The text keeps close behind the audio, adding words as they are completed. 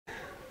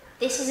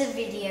This is a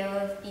video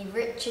of the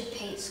Richard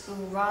Pate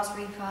School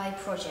Raspberry Pi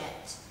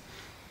project.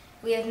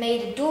 We have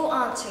made a door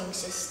answering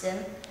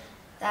system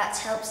that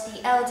helps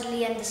the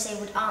elderly and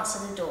disabled answer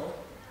the door.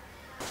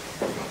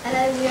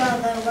 Hello, we are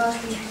the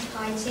Raspberry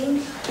Pi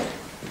team.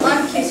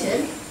 I'm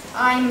Kitten.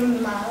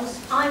 I'm Miles.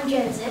 I'm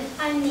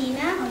Joseph. I'm Nina.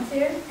 I'm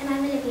Theo. And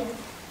I'm Olivia.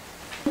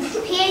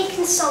 PA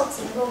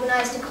Consulting have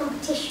organised a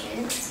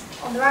competition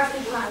on the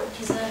Raspberry Pi, which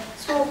is a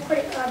small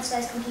credit card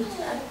sized computer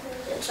that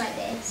looks like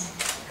this.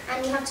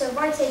 And you have to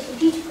write a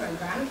computer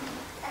program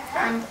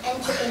and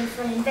enter in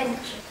for an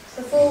invention.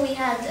 Before we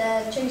had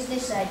chose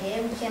this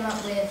idea, we came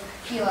up with a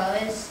few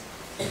others.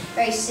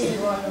 Very silly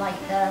one like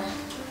the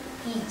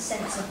heat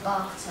sensor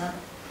barter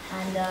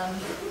and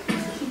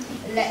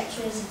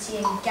electricity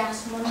and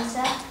gas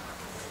monitor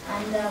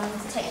and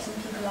detecting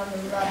people under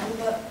the rubble.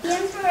 But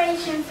the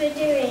inspiration for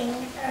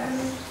doing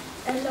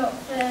a lot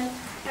for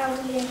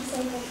elderly and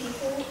disabled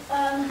people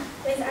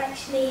was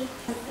actually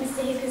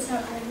Mr. Hooper's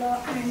helped a lot,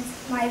 and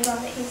my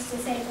brother who's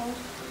disabled.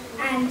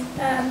 And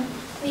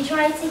we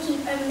tried to keep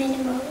a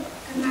minimal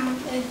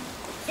amount of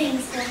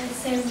things for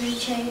us, so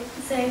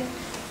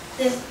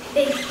the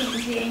big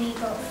things we only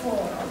got 4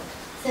 of.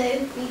 So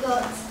we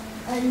got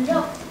a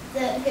lock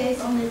that goes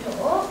on the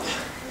door,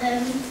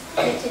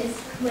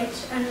 which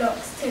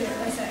unlocks to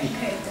a certain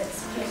code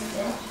that's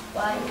posted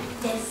by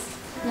this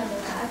number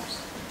pad,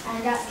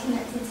 and that's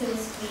connected to the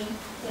screen,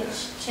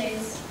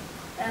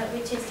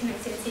 which is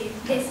connected to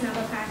this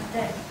number pad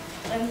that,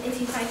 if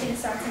you type in a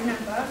certain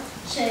number,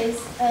 shows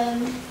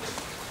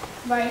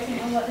writing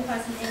on what the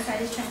person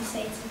inside is trying to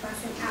say to the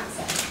person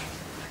outside.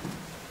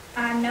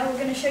 And now we're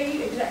going to show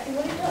you exactly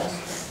what it does.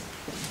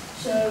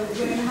 So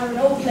we're going to have an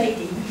old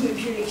lady move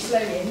really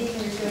slowly, and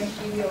Nina is going to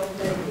be the old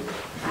lady,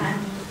 and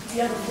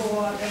the other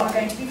 4 are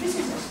going to be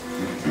visitors.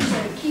 So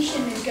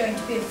Keishan is going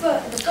to be the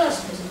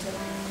first visitor,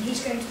 and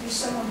he's going to be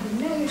someone who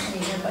knows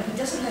Nina, but he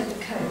doesn't know the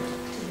code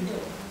to the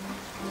door.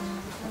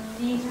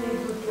 These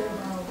little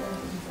doorbell.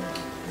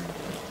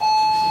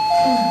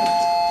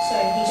 So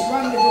he's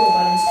rung the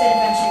doorbell instead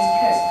of entering the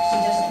code because he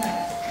doesn't know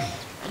it.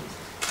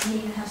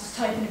 Nina has to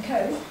type in a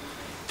code,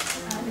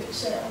 and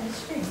it's on the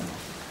screen.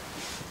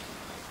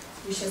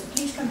 Which says,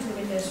 please come to the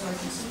window so I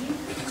can see you.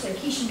 So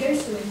Keishan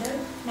goes to the window.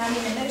 Now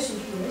Nina knows who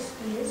he is.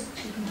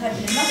 She can type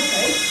in another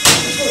code,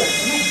 which will let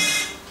him in.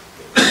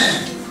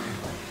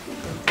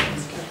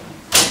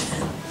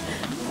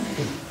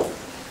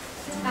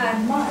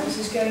 And Miles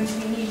is going to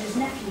be Nina's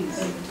nephew,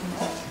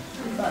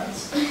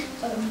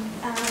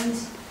 and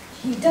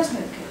he does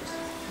know code.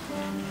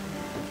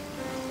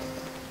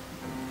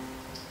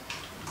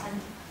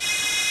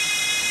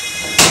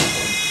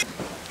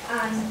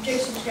 And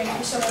Joseph's going to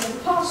be someone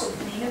with a parcel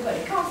for Nina, but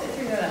it can't fit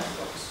through the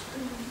letterbox.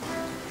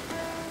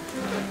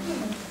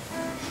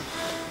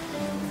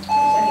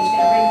 So he's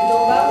going to ring the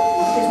doorbell.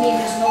 Because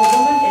Nina's an old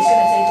woman, it's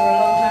going to take her a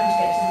long time to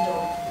get to the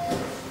door.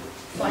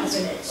 5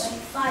 minutes. Wait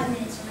 5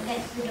 minutes when I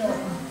get to the door.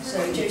 So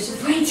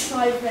Joseph waits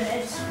 5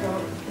 minutes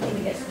while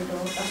Nina gets to the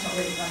door. That's not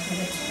really 5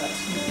 minutes, but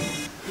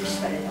we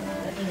spell it up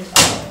that Nina's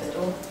back at the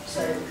door.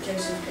 So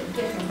Joseph can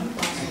give him a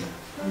parcel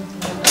and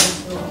go to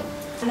the door.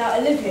 Now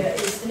Olivia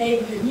is the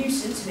neighbourhood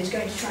nuisance and is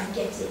going to try and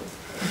get it.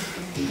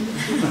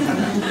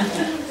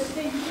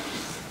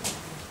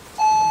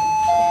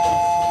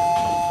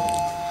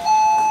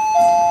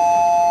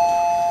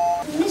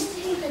 Mr.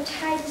 Hooper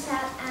tried us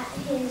out at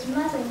his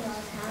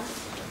mother-in-law's house,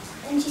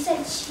 and she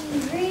said she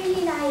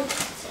really liked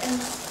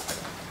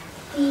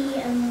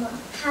the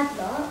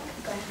padlock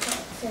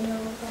graphics and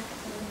all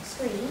graphics on the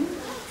screen,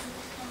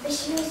 but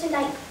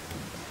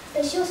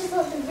she also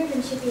thought the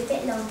ribbon should be a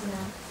bit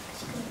longer.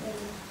 She couldn't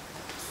really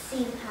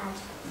see the pad.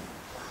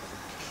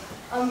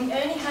 We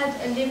only had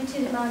a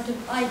limited amount of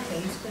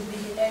items because we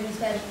could only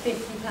spend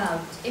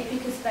 £50. If we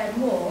could spend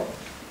more,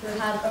 we'll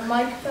have a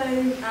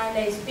microphone and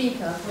a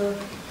speaker so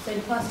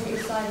the person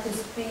inside could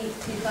speak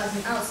to the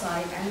person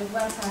outside, and the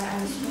Wi-Fi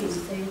and the screen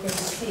so you can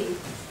see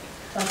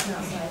the person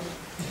outside.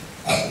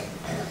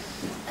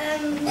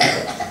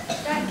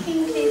 That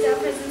concludes our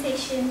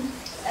presentation.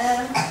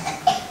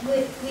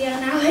 We are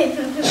now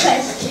open for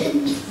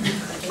questions.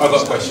 I've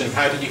got a question.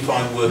 How did you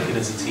find working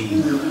as a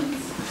team?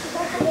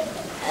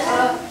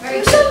 There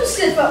were some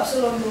slip-ups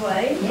along the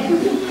way.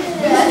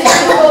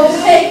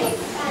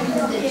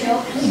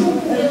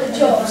 The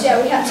jobs,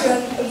 yeah, we had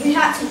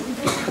to,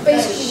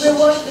 basically we were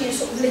working in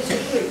sort of little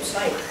groups,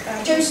 like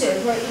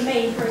Joseph wrote the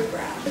main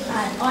programme,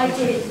 and I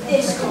did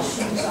this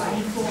costume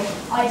design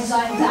I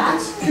designed that,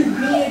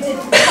 Mia did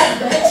the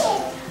tablet,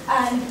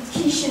 and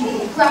Keishan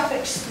did the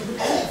graphics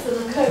for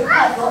the code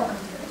padlock,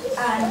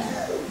 and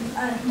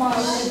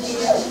Miles did the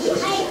codes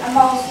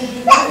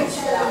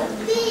for that.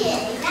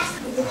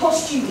 The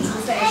costumes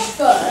were finished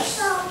first,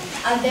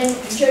 and then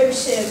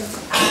Joseph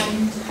and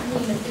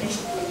Nina finished.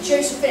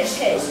 Joseph finished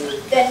his,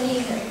 then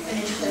Nina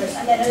finished hers,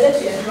 and then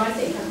Olivia, who I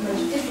think had the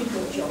most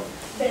difficult job,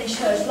 finished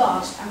hers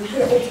last, and we put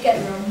it all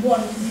together on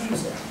one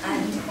computer,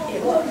 and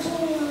it worked.